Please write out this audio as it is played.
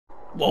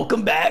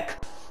Welcome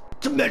back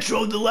to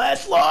Metro the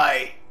Last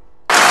Light.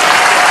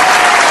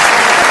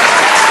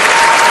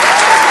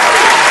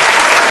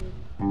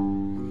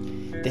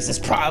 This is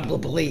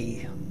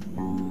probably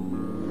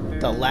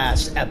the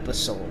last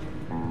episode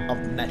of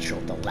Metro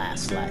the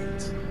Last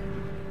Light.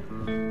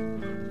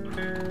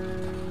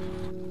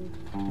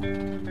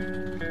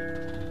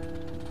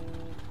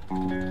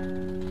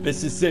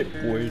 This is it,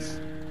 boys.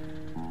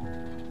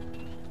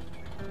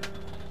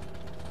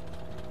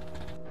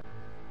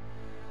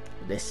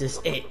 This is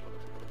it.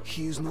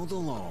 He is not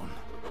alone.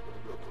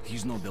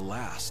 He's not the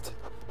last.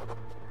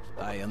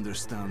 I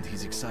understand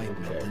his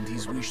excitement and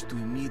his wish to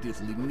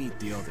immediately meet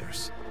the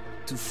others,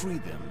 to free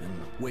them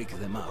and wake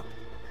them up.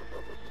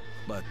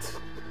 But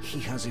he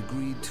has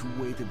agreed to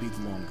wait a bit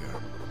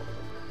longer.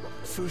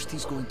 First,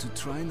 he's going to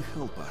try and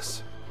help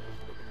us.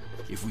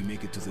 If we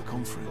make it to the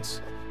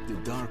conference, the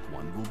Dark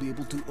One will be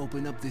able to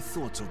open up the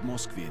thoughts of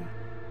Moskvin,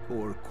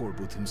 or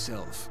Korbut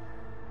himself.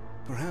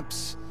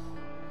 Perhaps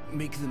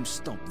make them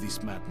stop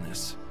this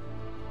madness.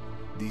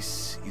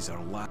 This is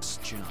our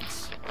last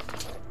chance.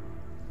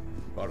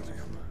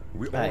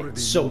 Alright,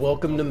 so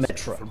welcome to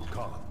Metro.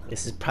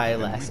 This is probably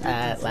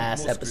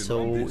last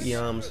episode, you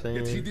know what I'm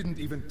saying? He didn't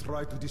even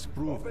try to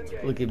disprove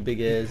it. Look at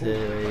big ass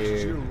head right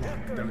here.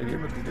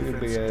 Look at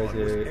big ass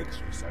head.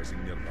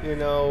 You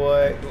know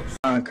what?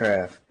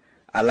 Minecraft.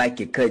 I like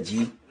it, cut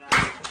G.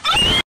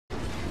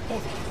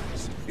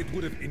 Otherwise, it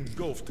would have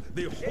engulfed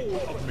the whole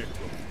of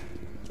Metro.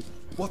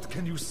 What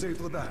can you say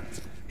to that?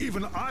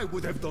 Even I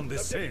would have done the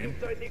same.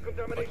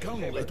 But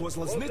Colonel, it was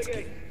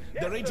Lasnitsky,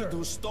 the agent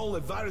who stole a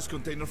virus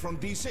container from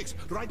D6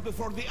 right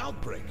before the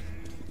outbreak.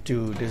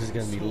 Dude, this is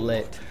gonna be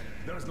lit.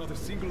 There's not a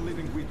single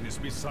living witness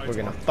besides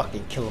We're gonna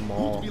fucking kill them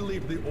all. Who'd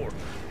believe the order?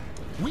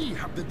 We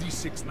have the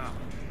D6 now.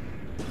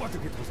 What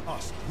if it was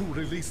us who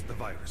released the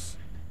virus?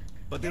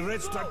 But the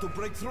Reds tried to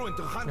break through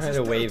into Hansa's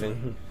They're territory.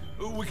 waving.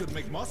 We could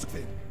make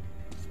Moskvin.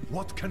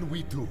 What can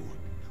we do?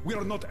 We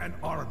are not an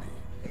army.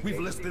 We've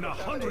less than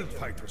 100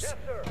 fighters.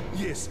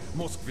 Yes,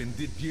 Moskvin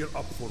did gear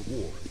up for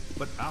war,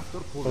 but after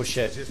Oh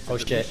shit, oh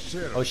shit,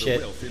 oh shit.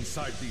 wealth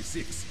inside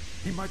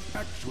D6, he might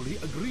actually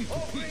agree to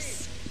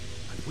peace.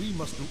 And we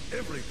must do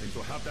everything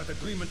to have that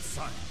agreement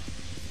signed.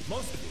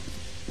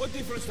 Moskvin? What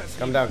difference does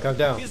Calm down, calm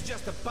down. He's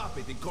just a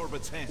puppet in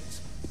Corbett's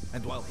hands.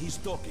 And while he's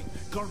talking,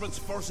 Corbett's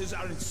forces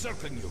are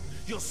encircling you.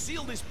 You'll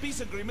seal this peace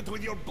agreement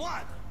with your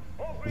blood.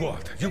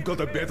 What? You got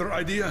a better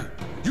idea?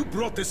 You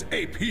brought this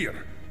ape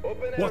here.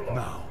 What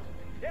now?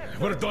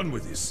 We're done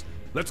with this.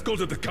 Let's go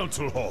to the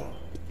council hall.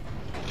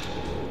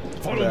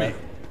 Follow me.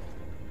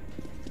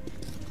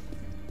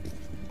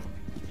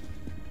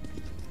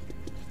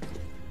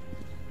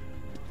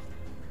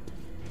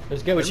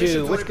 Let's go with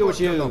you. Let's go with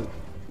you.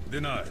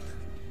 Denied.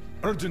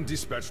 Urgent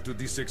dispatch to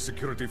D6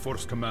 Security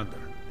Force Commander.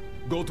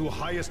 Go to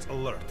highest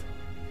alert.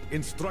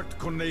 Instruct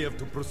Korneyev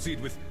to proceed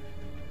with...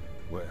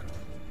 Well,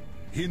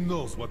 he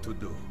knows what to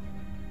do.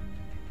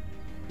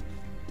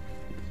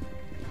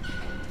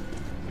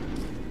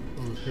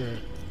 Okay.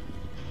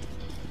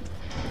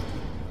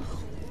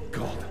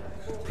 God,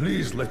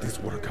 please let this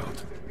work out.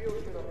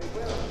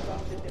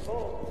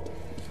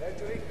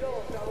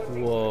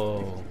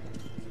 Whoa.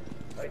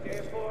 I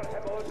therefore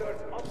have ordered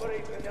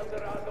Operation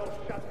Eldorado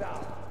shut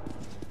down.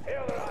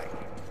 Hail Reich!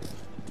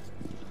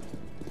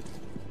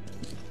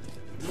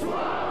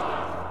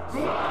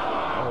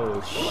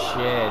 Oh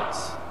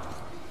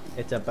shit.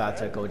 It's about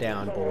to go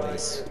down,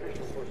 boys.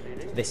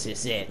 This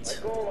is it.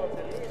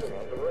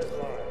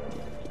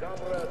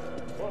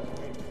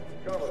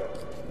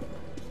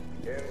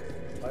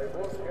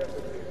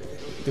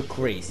 The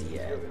crazy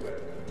end.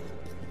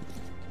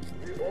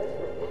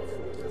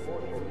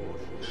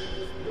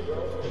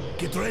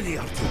 Get ready,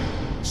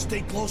 Artyom.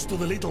 Stay close to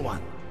the little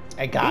one.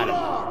 I got him.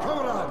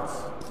 Comrades,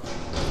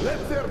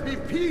 let there be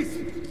peace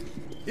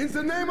in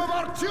the name of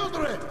our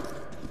children.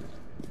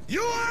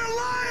 You are a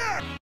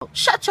liar!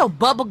 Shut your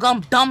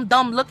bubblegum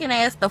dumb looking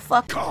ass the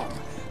fuck. Calm.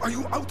 Are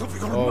you out of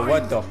your Oh, mind?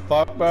 what the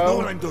fuck, I know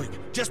what bro? I'm doing.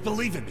 Just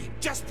believe in me.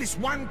 Just this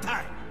one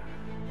time.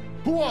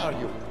 Who are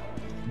you?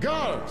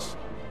 Guards,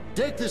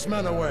 take this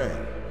man away.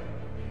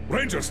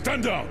 Ranger,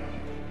 stand down!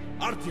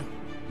 Artyom,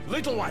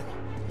 little one,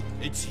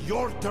 it's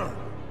your turn.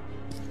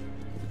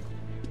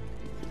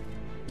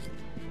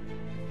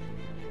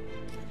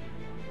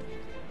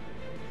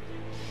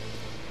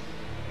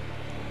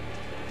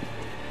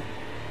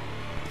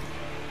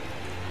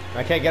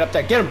 I can't get up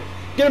there. Get him!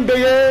 Get him,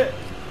 bigger!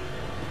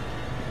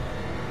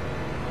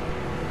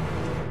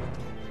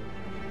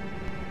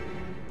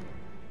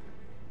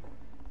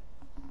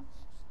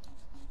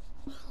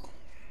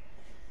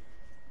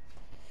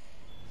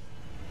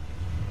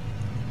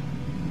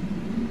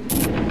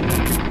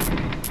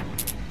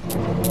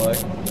 What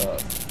the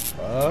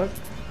fuck?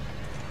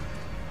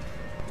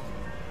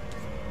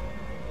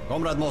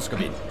 Comrade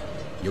Moskvin,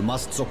 you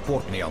must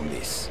support me on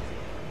this.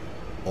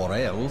 Or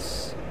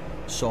else,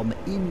 some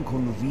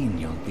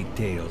inconvenient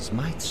details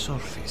might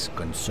surface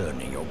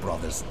concerning your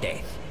brother's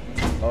death.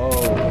 Oh,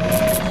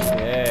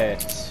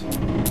 shit.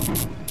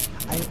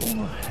 I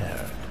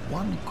overheard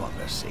one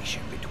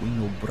conversation between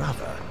your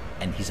brother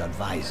and his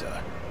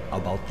advisor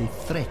about the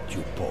threat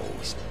you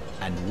pose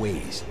and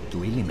ways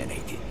to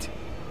eliminate it.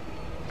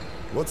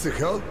 What the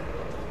hell?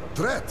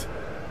 Threat?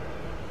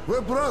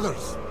 We're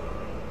brothers.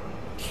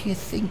 He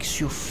thinks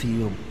you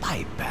feel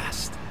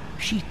bypassed,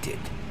 cheated.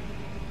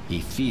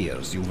 He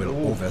fears you will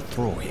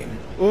overthrow him.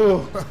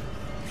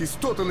 He's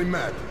totally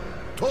mad.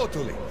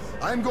 Totally.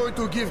 I'm going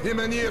to give him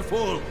an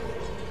earful.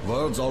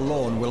 Words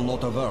alone will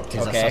not avert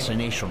his Okay.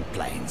 assassination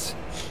plans.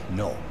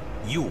 No,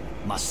 you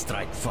must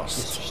strike first.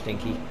 Mr.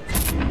 Stinky.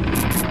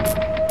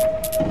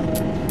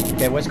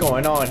 Okay, what's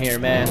going on here,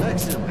 man?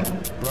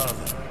 Excellent,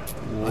 brother.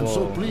 I'm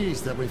so Whoa.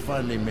 pleased that we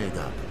finally made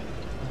up.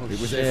 It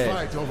was shit. a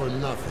fight over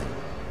nothing.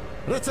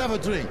 Let's have a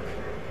drink.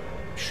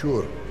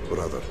 Sure,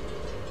 brother.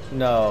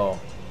 No.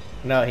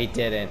 No, he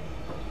didn't.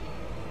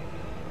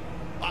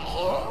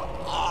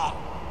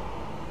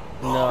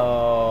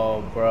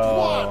 No,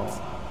 bro.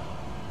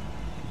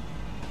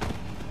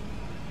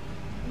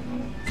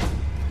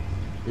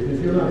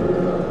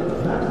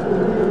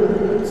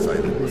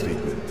 Silent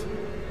treatment.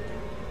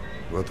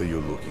 What are you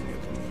looking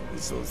at me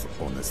with those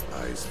honest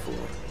eyes for?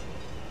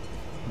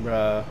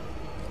 Bruh.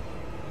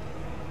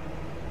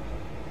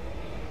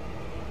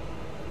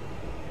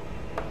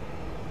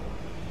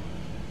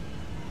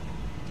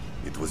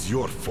 It was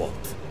your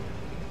fault.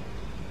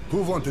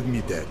 Who wanted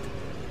me dead?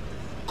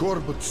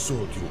 Corbett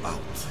sold you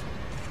out.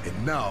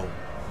 And now,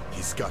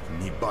 he's got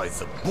me by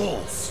the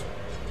balls.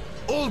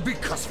 All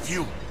because of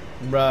you.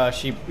 Bruh,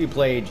 he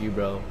played you,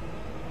 bro.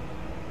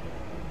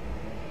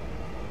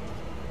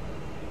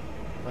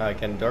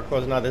 Can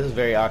Darkwo's not? This is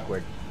very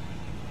awkward.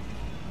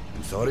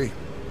 I'm sorry.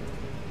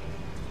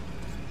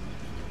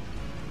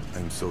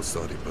 I'm so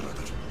sorry,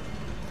 brother.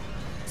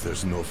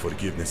 There's no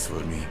forgiveness for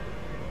me.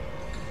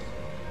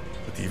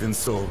 But even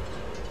so...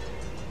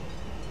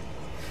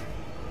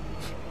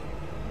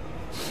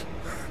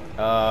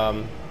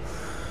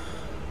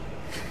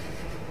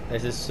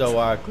 This is so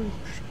awkward.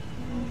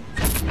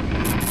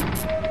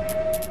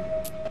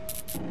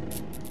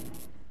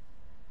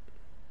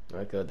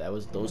 Okay,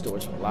 those doors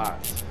were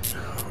locked.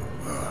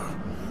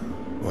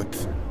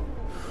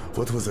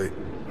 What was I...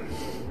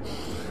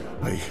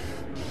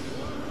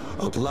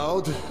 Out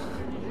loud?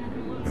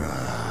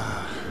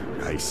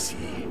 I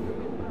see.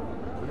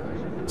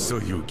 So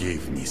you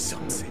gave me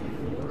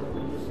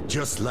something.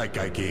 Just like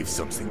I gave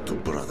something to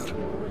brother.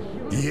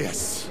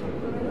 Yes.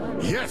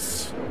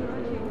 Yes!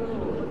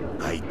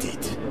 I did.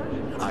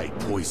 I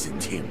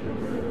poisoned him.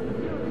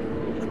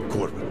 But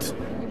Corbett...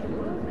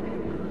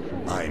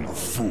 I'm a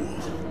fool.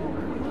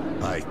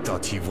 I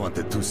thought he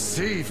wanted to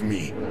save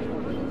me.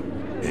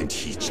 And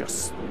he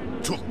just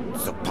took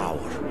the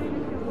power.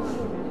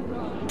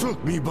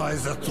 Took me by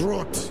the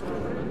throat.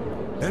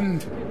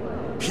 And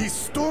he's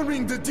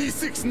storming the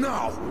D6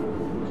 now.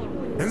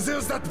 And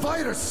there's that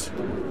virus.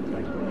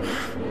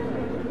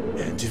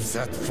 And if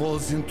that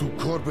falls into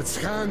Corbett's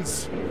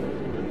hands,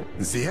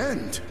 the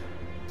end.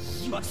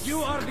 But you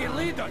are the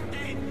leader.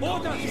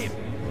 Order him.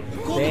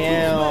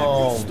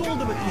 Damn. Stole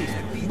them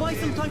at least. Buy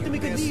some time to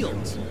make a deal.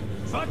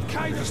 What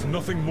kind There's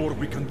nothing more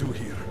we can do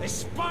here. of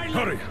spy?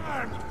 Hurry!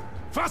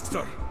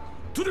 Faster!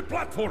 To the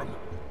platform!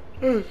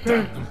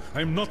 Damn,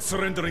 I'm not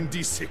surrendering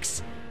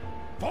D6.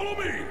 Follow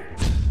me!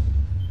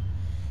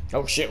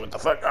 Oh shit, what the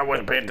fuck? I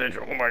wasn't paying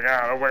attention. Oh my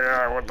god,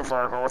 what the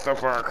fuck, what the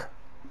fuck?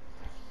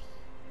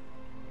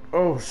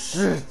 Oh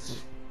shit.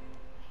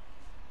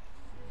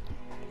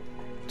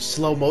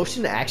 Slow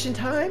motion action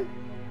time?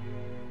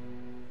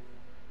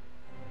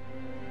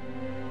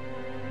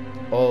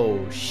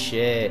 Oh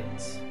shit.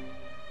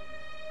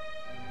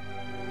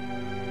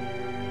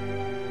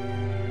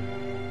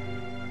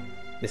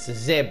 This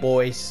is it,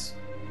 boys.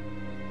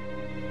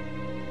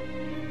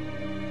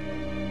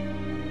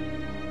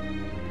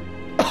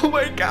 Oh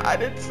my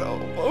god, it's so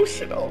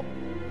emotional.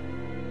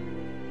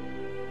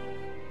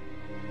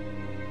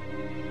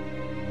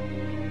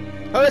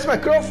 Oh, that's my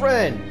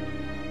girlfriend!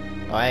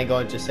 Oh, I ain't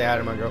going to say hi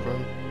to my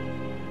girlfriend.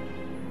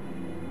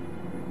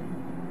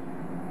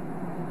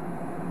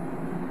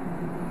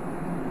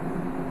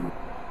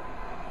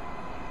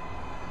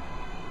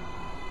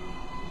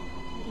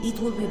 It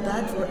will be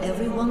bad for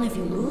everyone if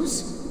you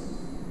lose?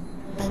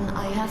 Then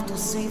I have to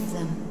save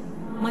them.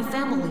 My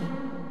family.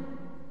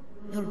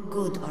 You're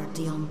good,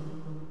 Artyom.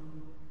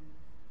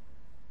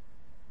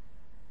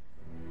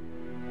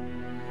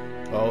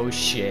 Oh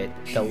shit,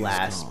 He the is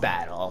last gone.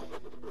 battle.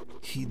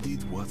 He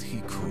did what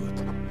he could.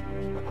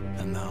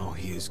 And now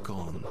he is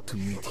gone to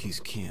meet his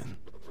kin.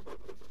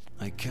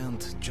 I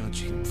can't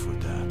judge him for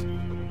that.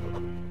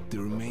 The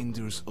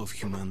remainders of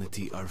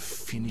humanity are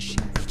finishing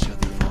each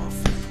other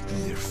off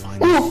in their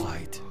final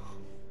fight.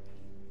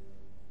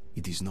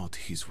 It is not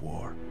his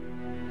war.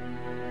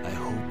 I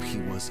hope he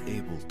was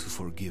able to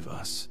forgive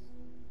us.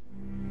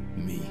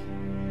 Me.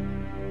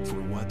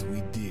 For what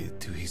we did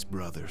to his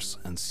brothers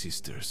and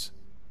sisters.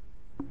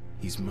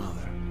 His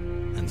mother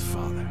and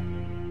father.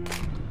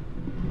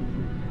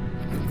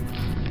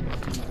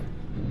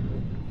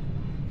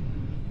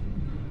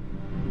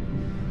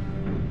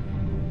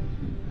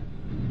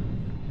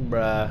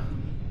 Bruh.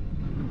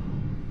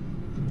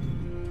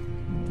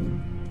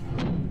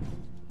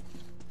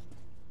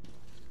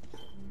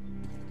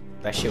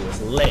 That shit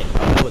was lit.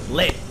 Bro. It was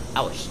lit.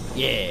 I was,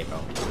 yeah, bro.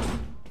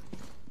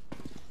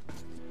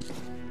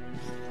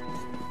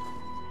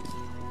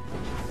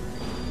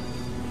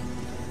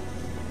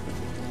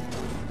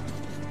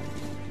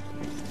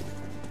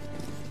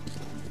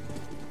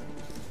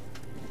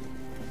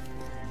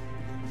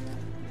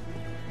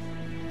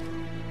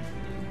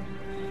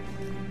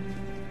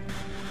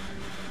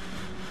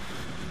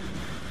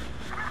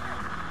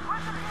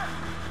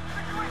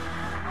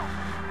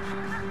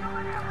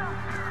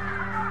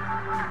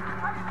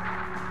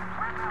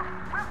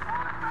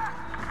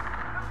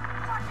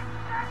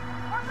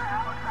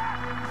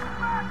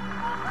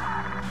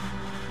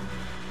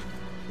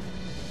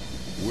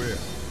 Well,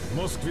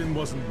 Moskvin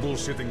wasn't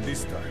bullshitting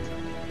this time.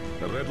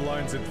 The Red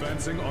Line's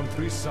advancing on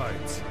 3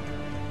 sides.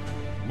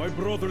 My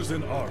brothers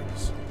in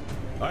arms,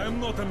 I am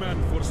not a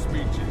man for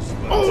speeches.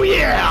 Oh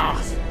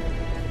yeah!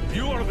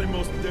 You are the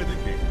most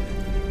dedicated,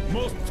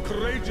 most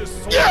courageous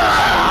soldiers in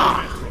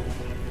the Metro.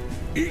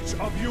 Each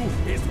of you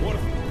is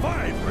worth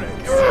 5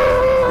 Reds. If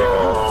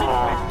you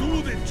simply do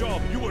the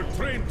job you were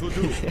trained to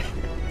do,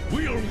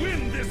 we'll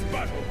win this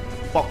battle.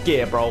 Fuck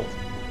yeah, bro.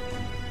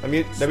 Let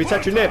me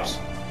touch your nips.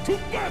 To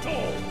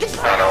battle!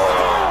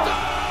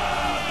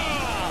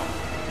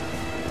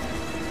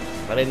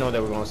 I didn't know they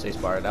were gonna say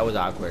Sparta. That was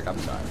awkward. I'm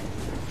sorry.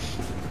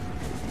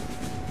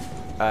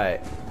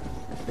 Alright.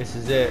 This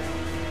is it.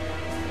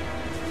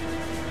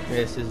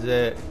 This is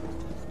it.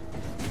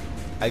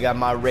 I got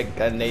my Rick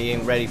gun. They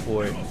ain't ready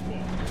for it.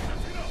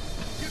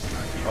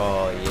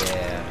 Oh,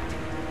 yeah.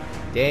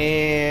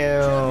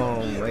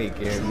 Damn. They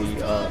gearing me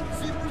up.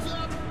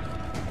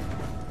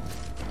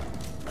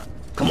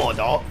 Come on,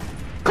 dog.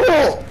 Come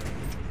on!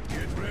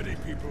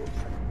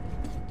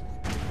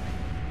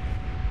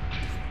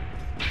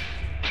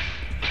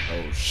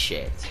 Oh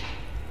shit.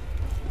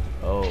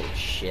 Oh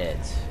shit.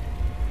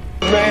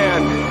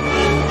 Man!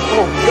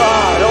 Oh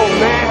God! Oh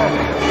man!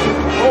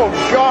 Oh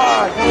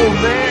God! Oh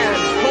man!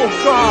 Oh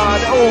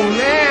God! Oh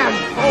man!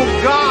 Oh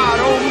God!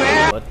 Oh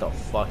man! What the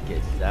fuck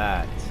is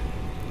that?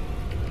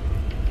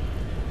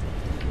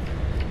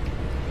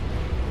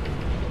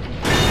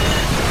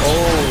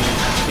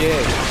 Oh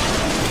shit.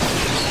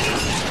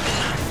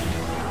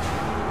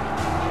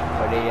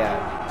 Where they at?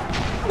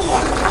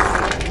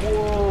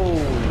 Whoa.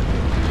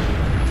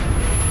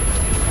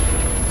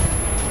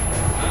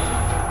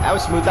 That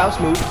was smooth, that was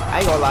smooth. I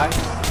ain't gonna lie.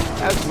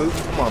 That was smooth.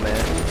 Come on,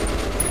 man.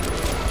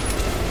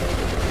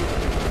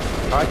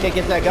 Oh, I can't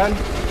get that gun?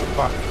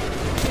 Fuck.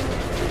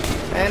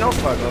 Man, don't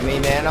fuck with me,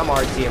 man. I'm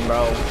Artyom,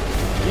 bro.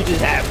 You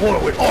just had war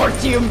with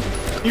Artyom?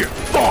 You're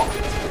fucked.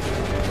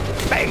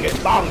 Bang it,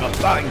 bang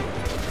it, bang.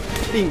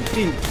 Ding,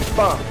 ding,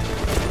 bang.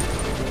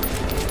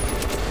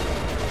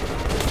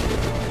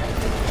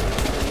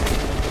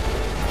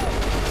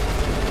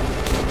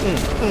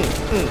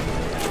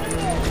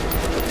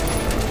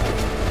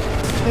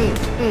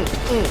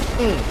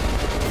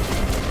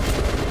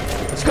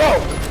 Let's go!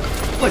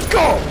 Let's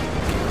go!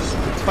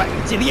 Let's fight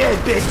to the end,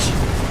 bitch!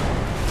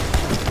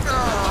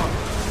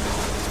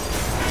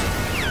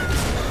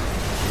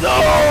 No!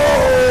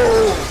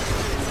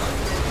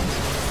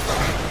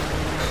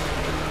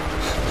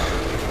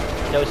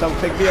 Yo, someone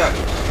pick me up.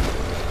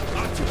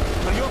 Artyom,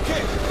 are you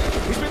okay?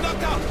 He's been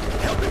knocked out.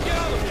 Help him get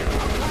out of here.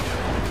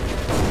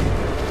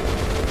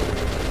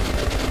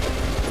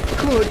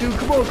 Come on, dude.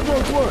 Come on, come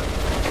on, come on.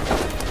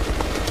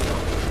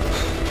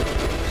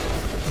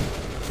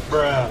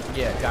 Bruh.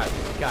 Yeah, got it.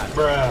 Got it.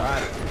 Bruh.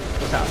 Alright.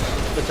 What's up?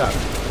 What's up?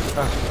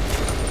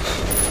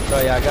 So,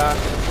 yeah, I got.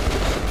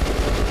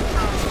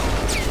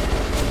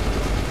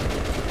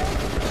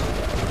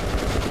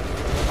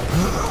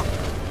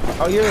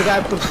 Oh, you're the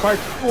guy from part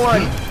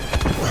 1.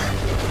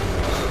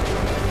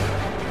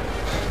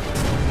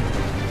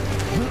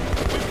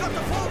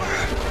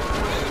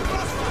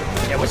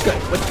 Yeah, what's good?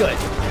 What's good?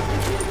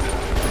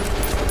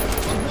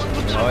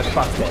 Oh, it's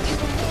fuck this.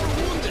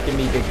 Give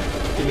me big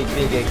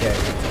AK.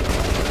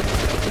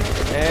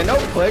 And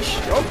don't push.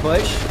 Don't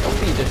push. Don't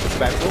be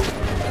disrespectful.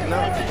 No.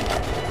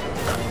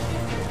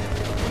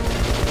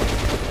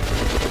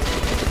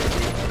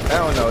 I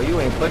don't know. You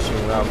ain't pushing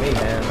without me,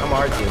 man. I'm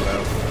Artyom,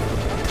 bro.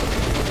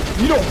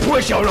 You don't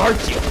push on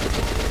Artyom.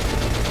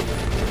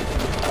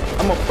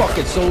 I'm a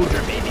fucking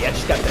soldier, baby. I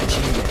just got that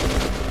achievement.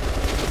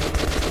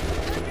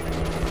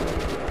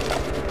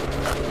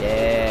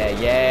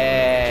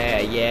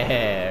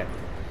 Yeah.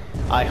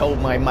 I hope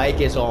my mic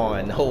is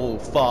on. Oh,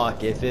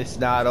 fuck. If it's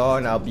not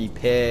on, I'll be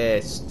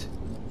pissed.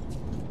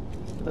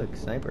 Look,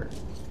 sniper.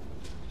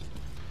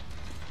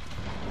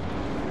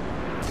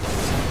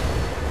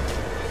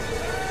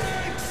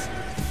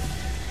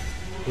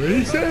 What did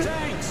he say?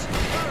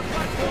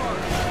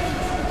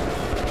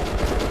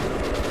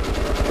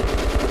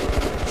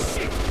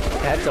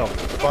 That's a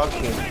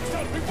fucking...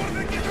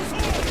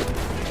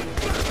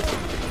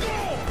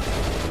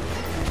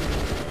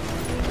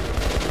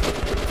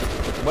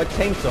 What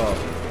tank's off?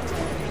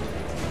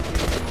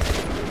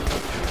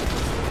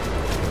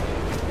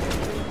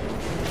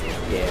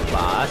 ¿Qué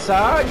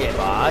pasa? ¿Qué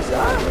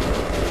pasa?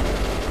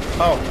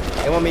 Oh,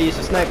 they want me to use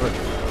a sniper.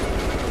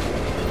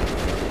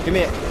 Come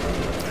here.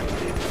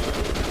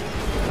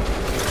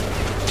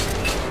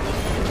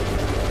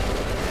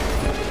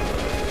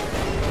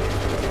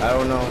 I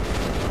don't know.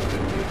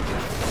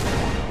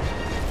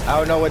 I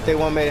don't know what they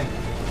want me to...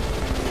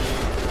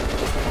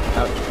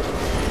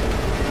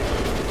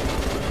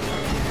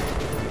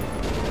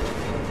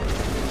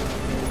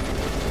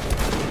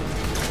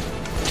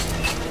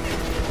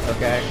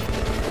 Okay.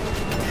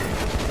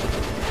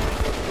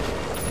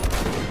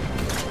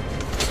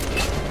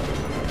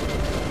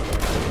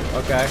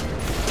 Okay.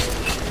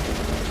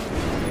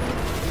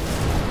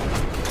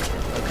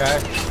 Okay.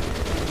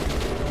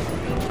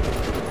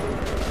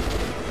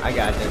 I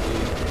got this,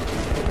 dude.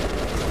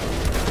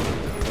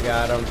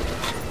 Got him.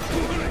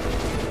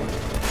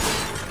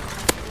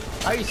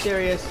 Are you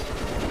serious?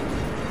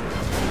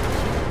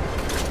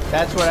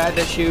 That's what I had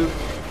to shoot?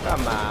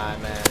 Come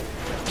on, man.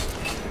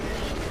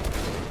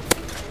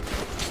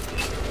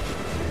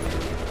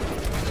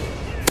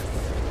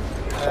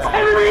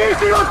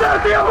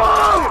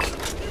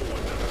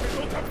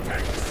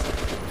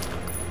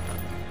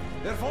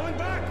 They're falling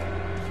back.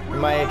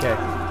 My AK.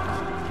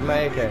 My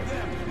AK.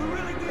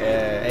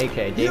 AK.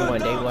 Day one.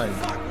 Day one.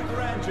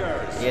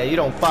 Yeah, you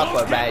don't fuck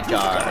with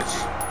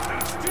Rangers.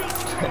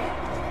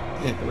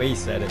 The way he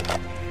said it.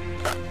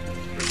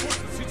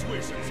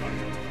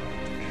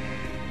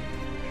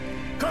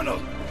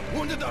 Colonel,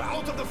 wounded are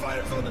out of the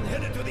fire zone and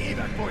headed to the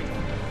evac point.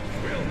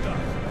 Well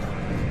done.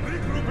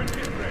 Regroup and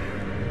get ready.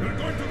 We're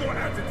going to go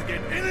at it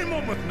again any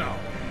moment now.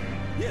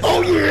 Yes,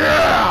 oh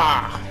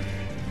yeah!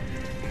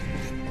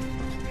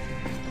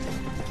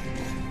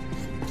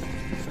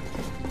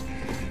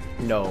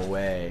 No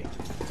way.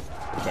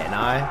 Can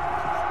I?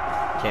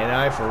 Can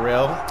I for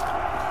real?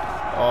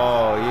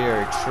 Oh,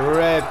 you're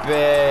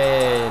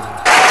tripping.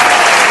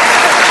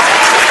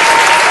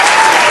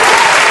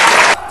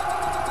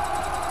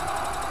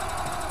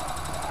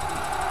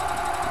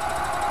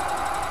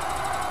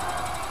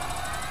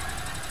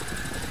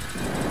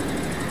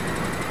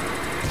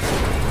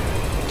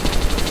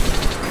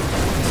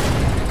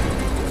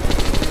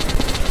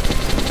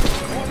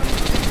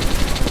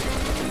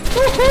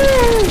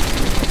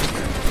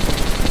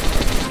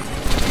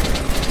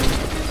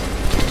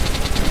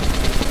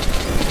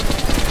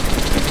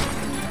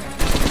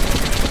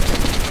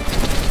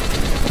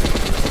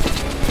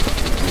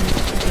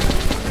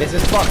 This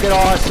is fucking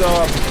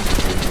awesome.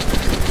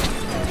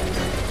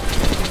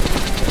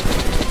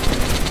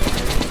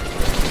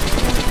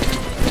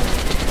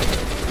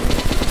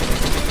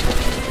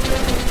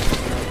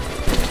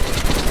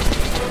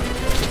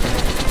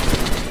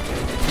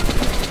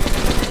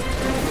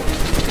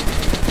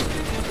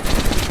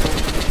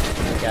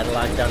 Gotta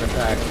lock down the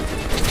pack.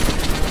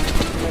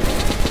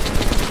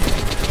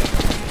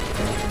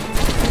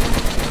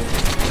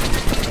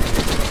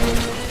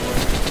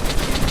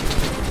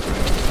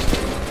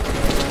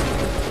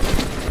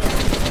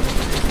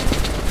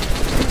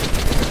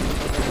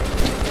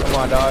 Come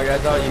on, dog.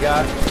 That's all you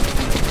got.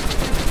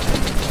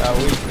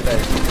 Weak for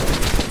this.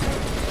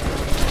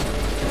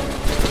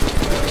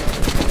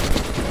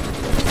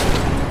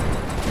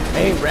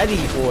 Ain't ready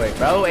for it,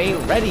 bro.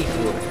 Ain't ready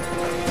for it.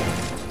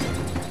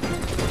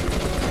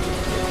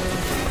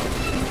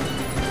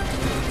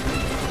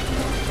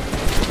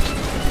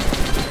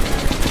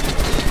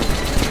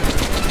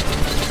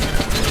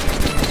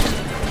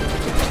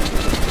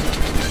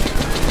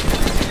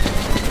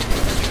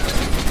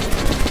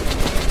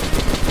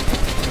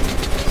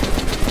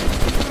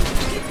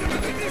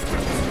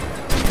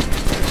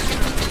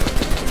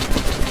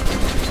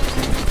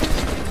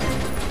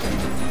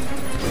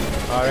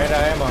 Alright,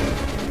 I ammo.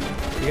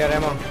 You got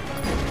ammo?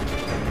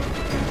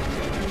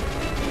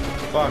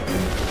 Fuck.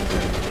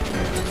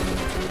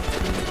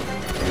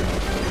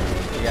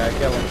 You gotta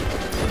kill him.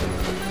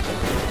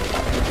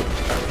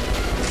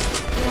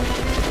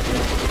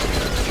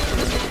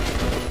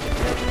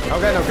 I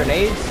don't got no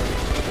grenades.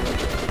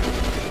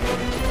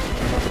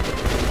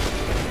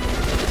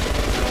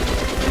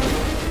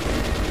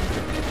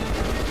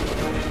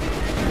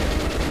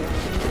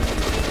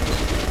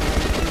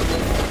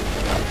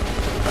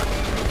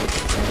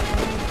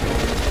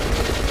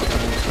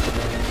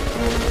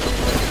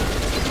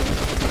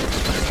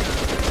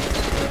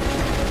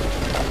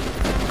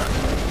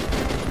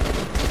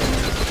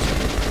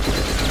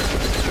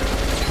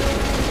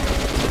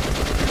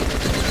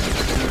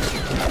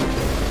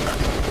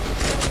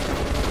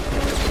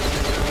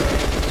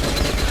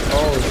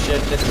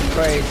 Shit, this is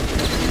crazy.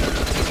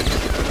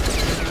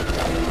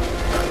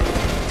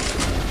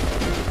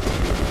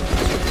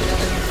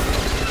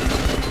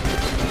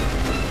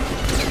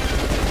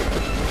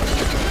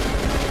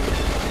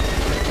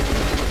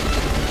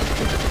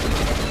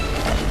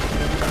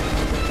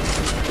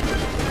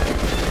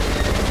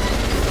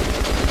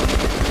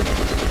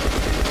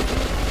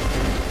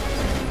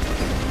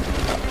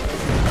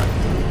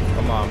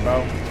 Come on,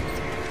 bro.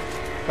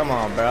 Come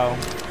on, bro.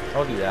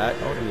 Don't do that.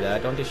 Don't do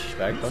that. Don't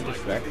disrespect. Don't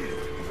disrespect.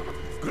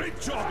 Great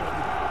job.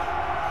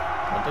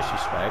 Don't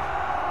disrespect.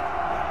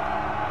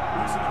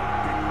 Listen up,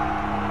 Dick.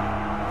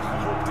 I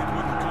hoped it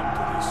wouldn't come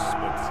to this,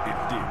 but it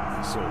did,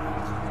 so...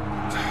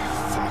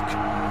 Fuck.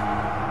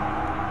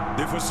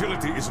 The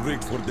facility is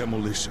rigged for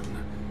demolition.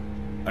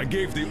 I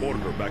gave the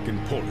order back in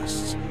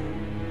Polis.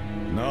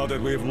 Now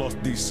that we've lost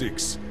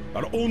D6,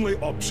 our only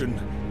option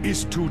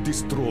is to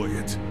destroy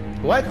it.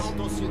 What?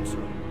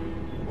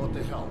 What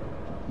the hell?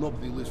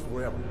 Nobody lives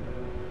forever.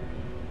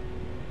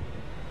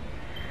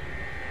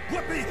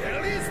 What the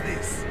hell is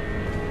this?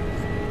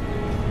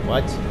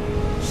 What?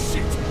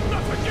 Shit!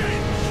 Not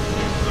again!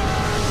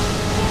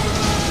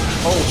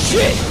 Oh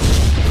shit!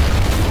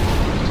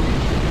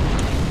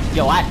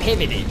 Yo, I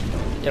pivoted.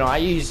 You know, I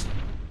used...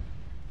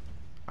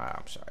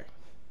 I'm sorry.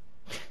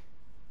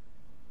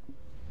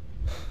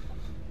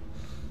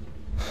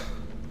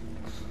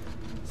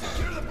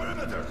 Secure the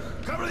perimeter!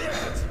 Cover the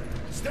exits!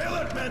 Stay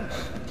alert, men!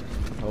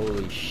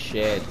 Holy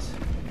shit.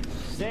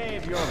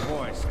 Save your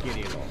voice,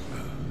 Kirillov.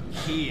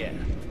 Here,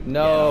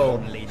 No. there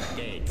are only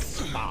dead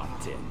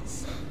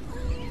Spartans.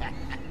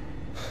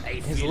 I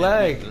His feel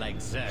leg. a bit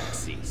like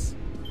Xerxes.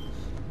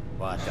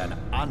 What an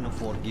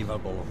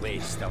unforgivable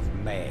waste of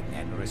men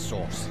and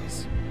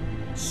resources.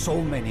 So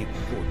many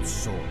good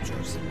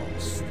soldiers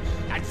lost.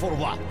 And for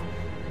what?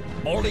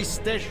 Police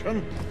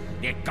station?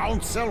 The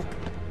council?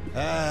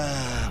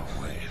 Ah,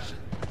 well.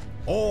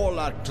 All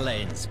are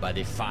cleansed by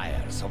the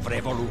fires of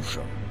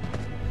revolution.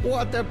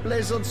 What a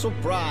pleasant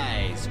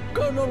surprise,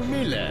 Colonel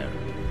Miller.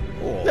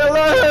 Oh,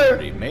 Miller!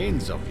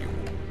 Remains of you.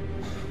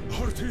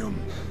 Artyom,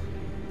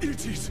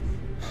 it is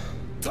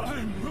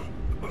time.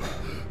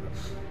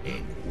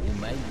 And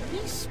who might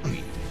this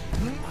be?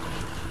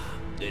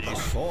 The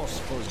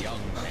resourceful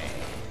young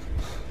man.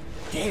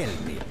 Tell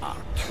me,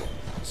 Artyom,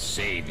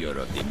 savior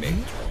of the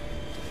Metro.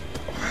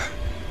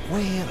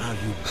 Where are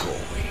you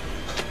going?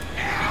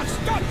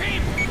 Stop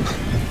him!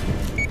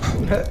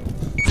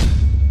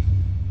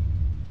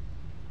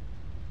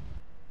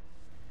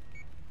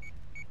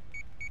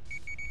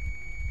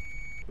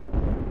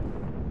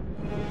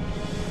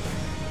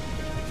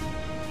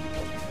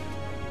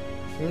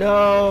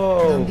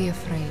 No! Don't be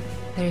afraid.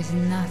 There is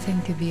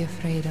nothing to be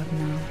afraid of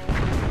now.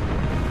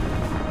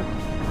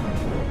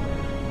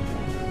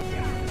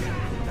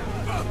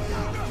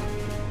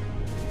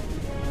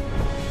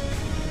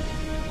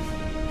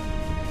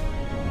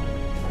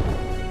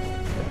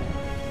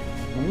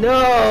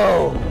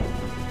 No!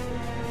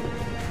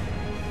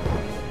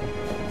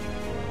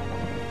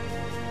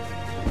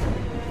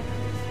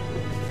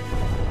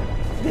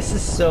 This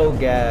is so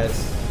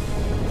gas.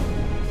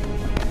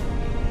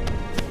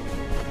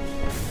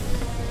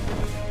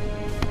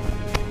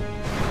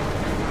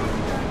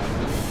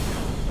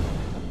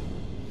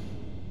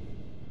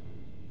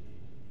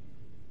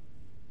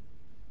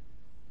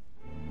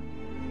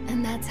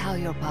 And that's how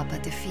your papa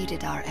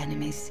defeated our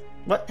enemies.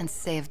 What? And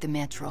saved the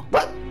Metro.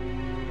 What?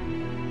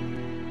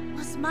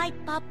 Was my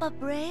papa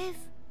brave?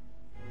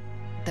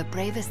 The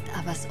bravest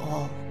of us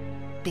all.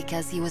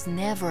 Because he was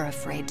never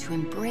afraid to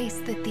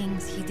embrace the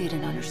things he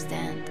didn't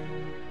understand.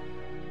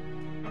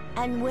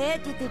 And where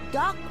did the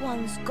dark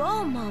ones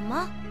go,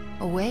 Mama?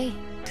 Away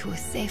to a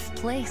safe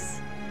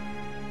place.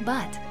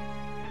 But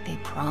they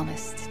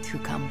promised to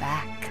come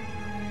back.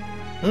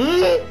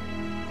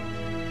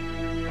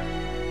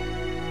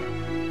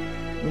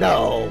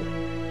 No.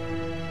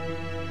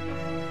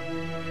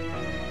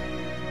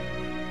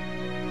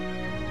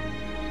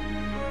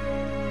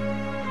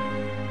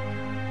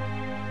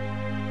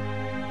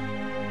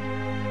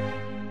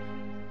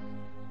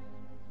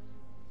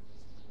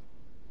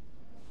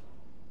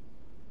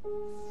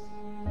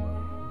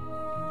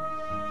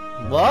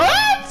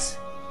 What?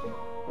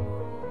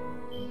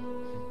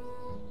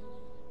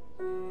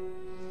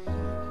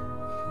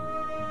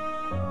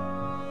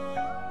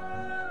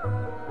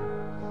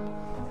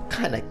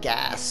 Kind of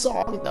gas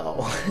song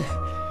though.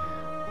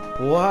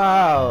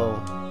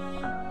 Wow.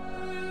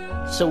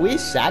 So we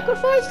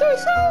sacrificed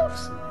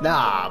ourselves?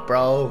 Nah,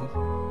 bro.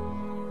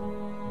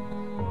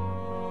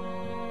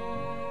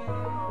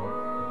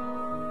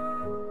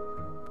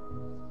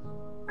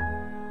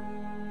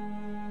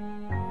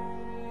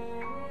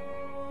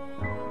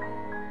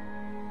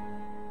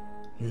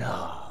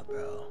 Nah,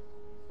 bro.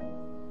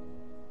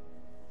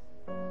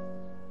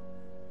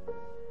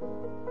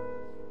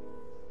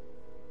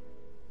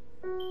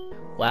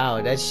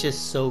 Wow, that's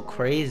just so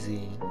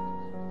crazy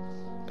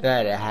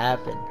that it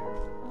happened.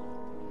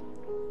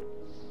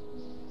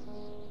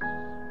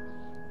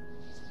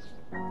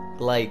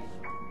 Like,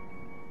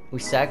 we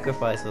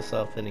sacrificed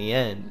ourselves in the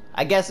end.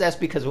 I guess that's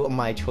because of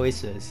my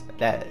choices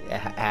that it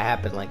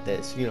happened like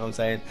this. You know what I'm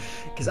saying?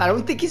 Because I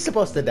don't think he's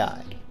supposed to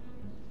die.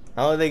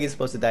 I don't think he's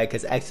supposed to die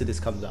because Exodus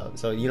comes out.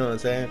 So, you know what I'm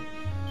saying?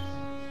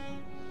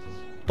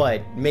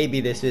 But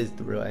maybe this is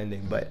the real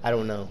ending, but I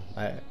don't know.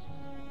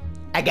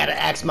 I gotta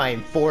ask my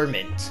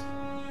informant.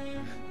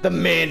 The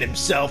man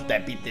himself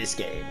that beat this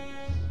game.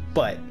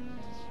 But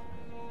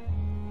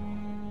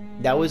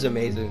that was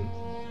amazing.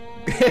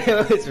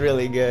 It was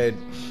really good.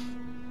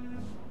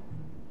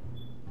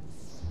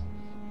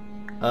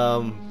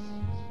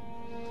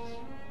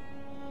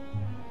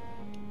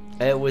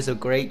 It was a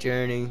great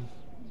journey.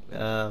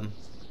 A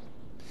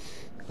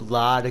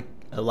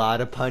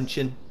lot of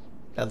punching,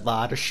 a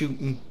lot of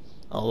shooting,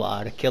 a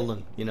lot of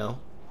killing, you know.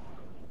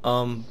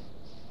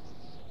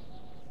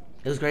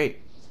 It was great.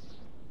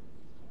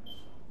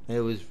 It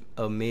was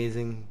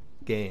amazing.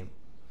 game.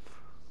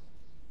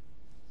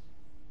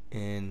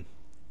 And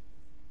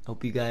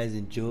hope you guys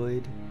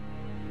enjoyed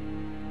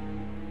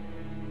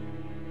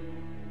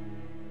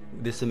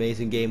this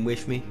amazing game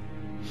with me.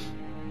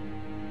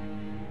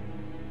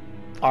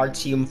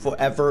 Artyom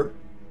forever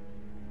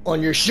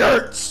on your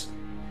shirts,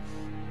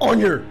 on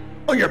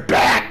your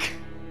back,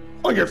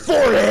 on your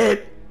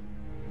forehead,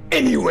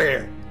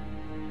 anywhere.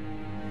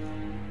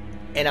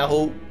 And I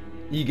hope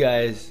you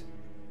guys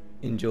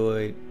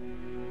enjoyed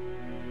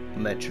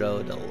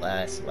Metro: The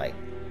Last Light.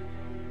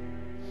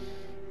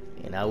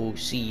 And I will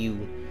see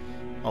you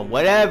on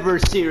whatever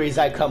series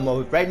I come up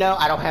with. Right now,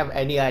 I don't have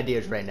any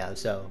ideas right now,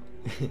 so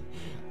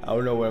I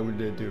don't know what I'm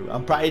gonna do.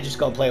 I'm probably just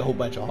gonna play a whole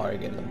bunch of horror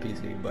games on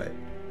PC, but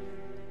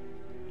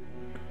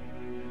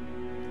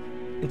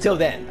until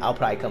then, I'll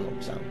probably come up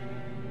with some.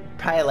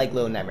 Probably like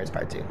Little Nightmares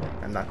Part 2.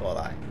 I'm not gonna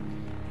lie,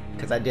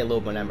 because I did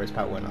Little Nightmares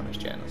Part 1 on this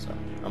channel, so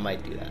I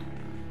might do that.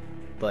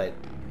 But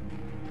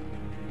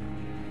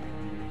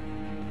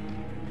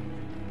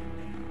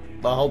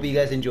I hope you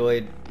guys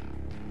enjoyed,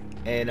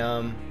 and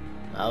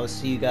I'll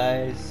see you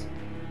guys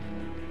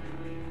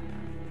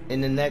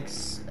in the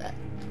next.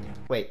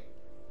 Wait.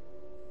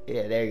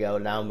 Yeah, there you go.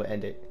 Now I'm gonna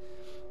end it.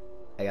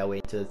 I gotta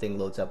wait till the thing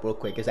loads up real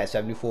quick. It's at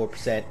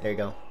 74%. There you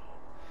go.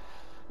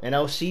 And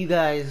I'll see you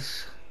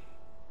guys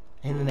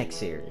in the next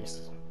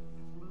series.